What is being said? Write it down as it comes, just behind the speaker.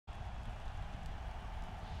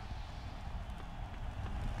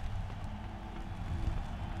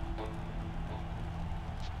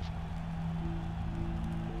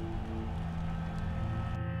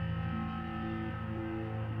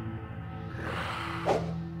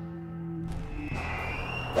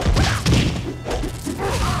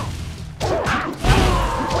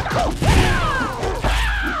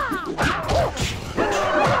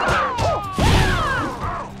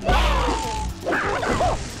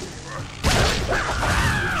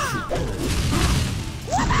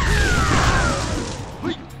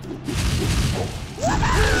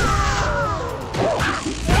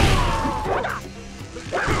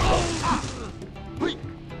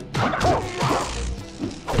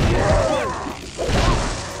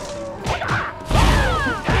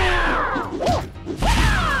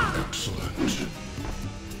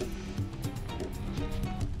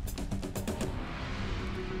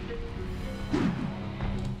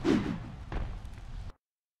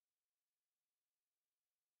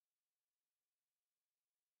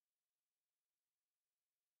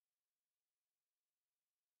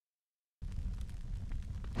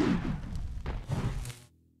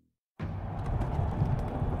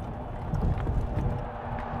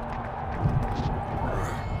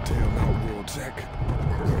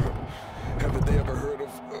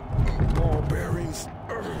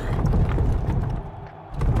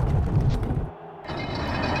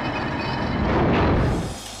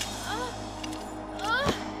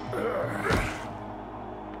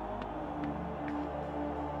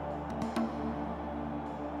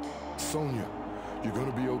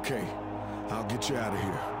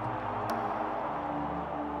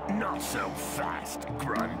Not so fast,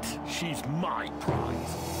 Grunt. She's my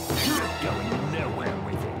prize. You're going nowhere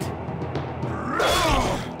with it.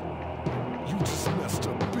 You just messed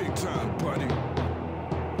up big time, buddy.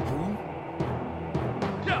 Who?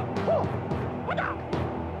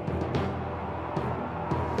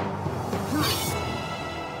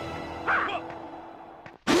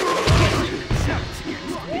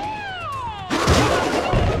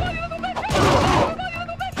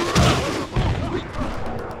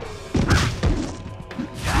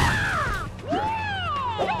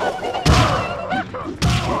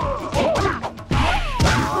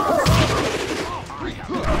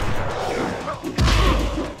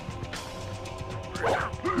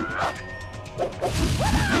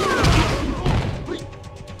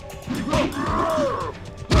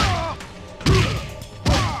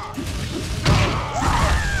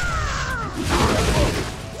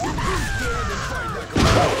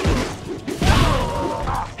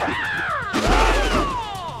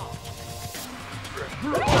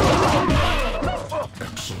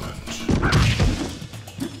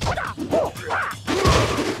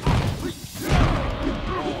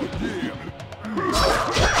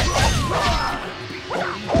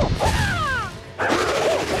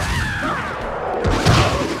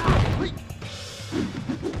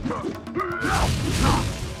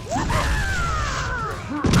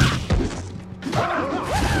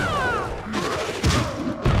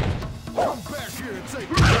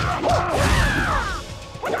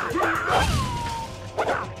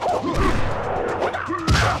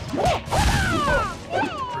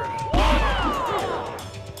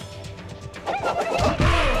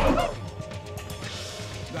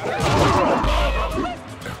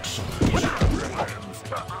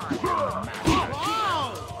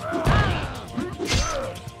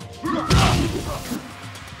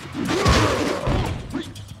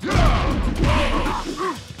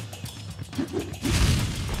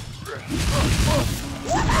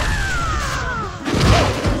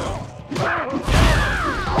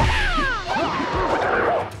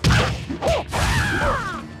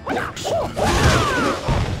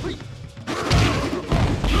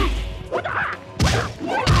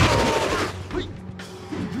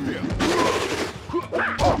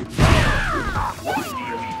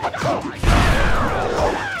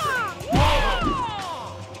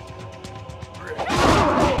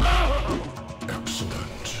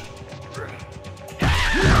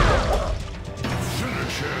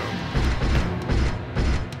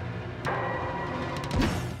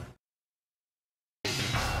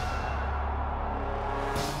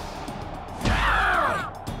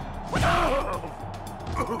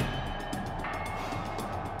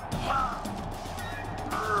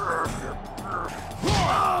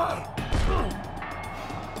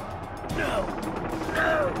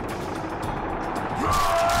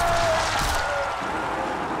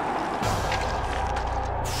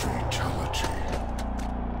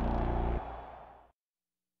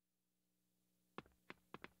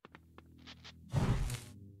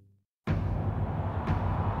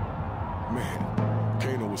 Man,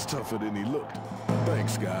 Kano was tougher than he looked.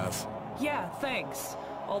 Thanks, guys. Yeah, thanks.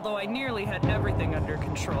 Although I nearly had everything under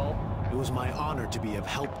control. It was my honor to be of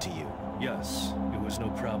help to you. Yes, it was no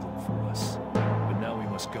problem for us. But now we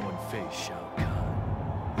must go and face Shao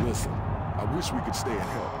Kahn. Listen, I wish we could stay and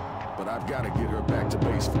help, but I've got to get her back to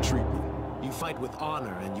base for treatment. You fight with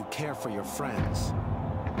honor and you care for your friends.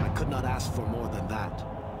 I could not ask for more than that.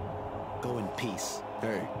 Go in peace.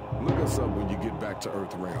 Hey, look us up when you get back to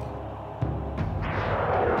Earthrealm.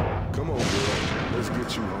 Come on, girl. Let's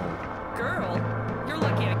get you home. Girl? You're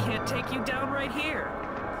lucky I can't take you down right here.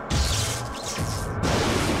 Okay,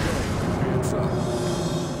 hands up.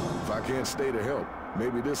 If I can't stay to help,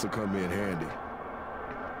 maybe this'll come in handy.